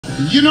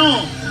You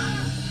know,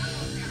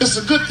 it's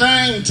a good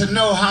thing to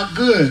know how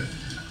good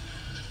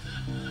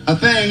a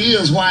thing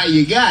is while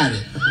you got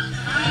it.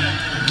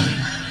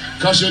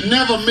 Because you'll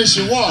never miss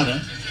your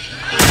water.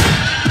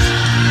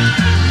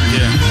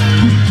 Yeah,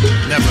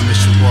 never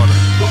miss your water.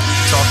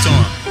 Talk to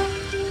him.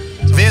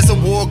 There's a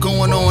war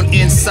going on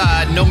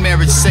inside, no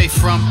marriage safe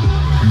from.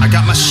 I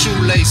got my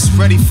shoelace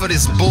ready for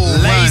this bull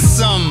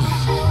run.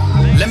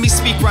 Let me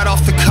speak right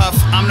off the cuff.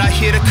 I'm not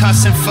here to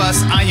cuss and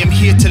fuss. I am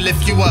here to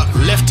lift you up.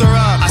 Lift her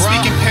up. I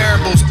speak in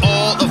parables,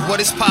 all of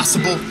what is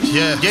possible.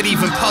 Yeah. Yet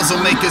even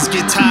puzzle makers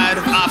get tired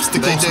of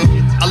obstacles. They do.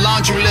 A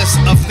laundry list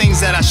of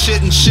things that I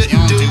shouldn't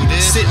do.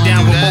 Sit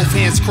down with both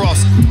hands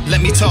crossed.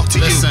 Let me talk to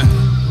you.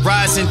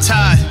 Rising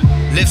tide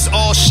lifts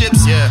all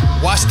ships. Yeah.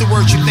 Watch the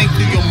words you think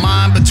through your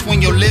mind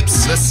between your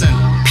lips. Listen.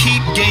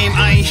 Peep game,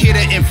 I ain't here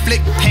to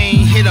inflict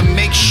pain. Here to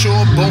make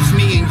sure both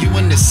me and you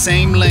in the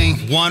same lane.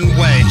 One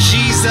way.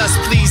 Jesus,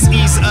 please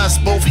ease us.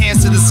 Both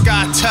hands to the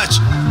sky touch.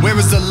 Where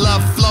is the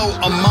love flow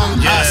among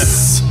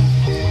us?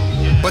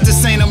 But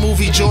this ain't a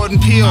movie, Jordan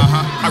Peele.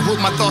 I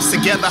wrote my thoughts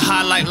together,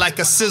 highlight like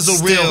a sizzle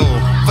reel.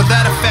 For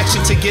that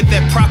affection, to get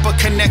that proper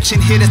connection.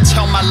 Here to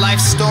tell my life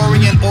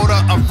story in order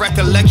of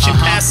recollection.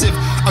 Passive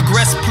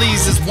aggressive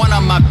please is one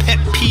of my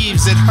pet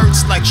peeves. It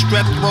hurts like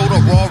strep throat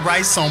or raw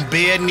rice on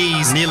bare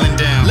knees. Kneeling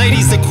down.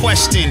 Ladies, the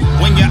question,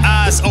 when your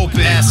eyes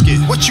open, ask it.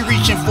 What you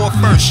reaching for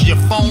first, your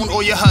phone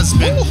or your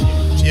husband?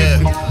 Yeah.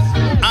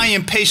 I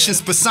am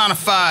patience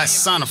personified.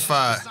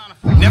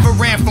 Never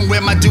ran from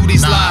where my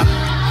duties lie.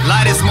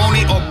 Light as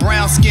Moni or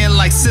brown skin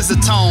like scissor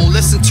tone.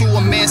 Listen to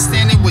a man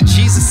standing with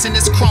Jesus in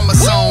his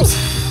chromosomes.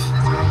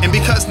 And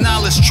because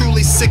knowledge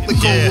truly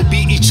cyclical, we'll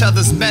be each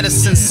other's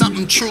medicine,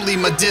 something truly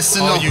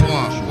medicinal. All you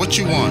want, what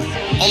you want?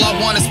 All I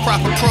want is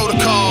proper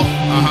protocol.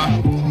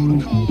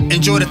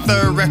 Enjoy the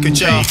third record,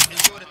 y'all.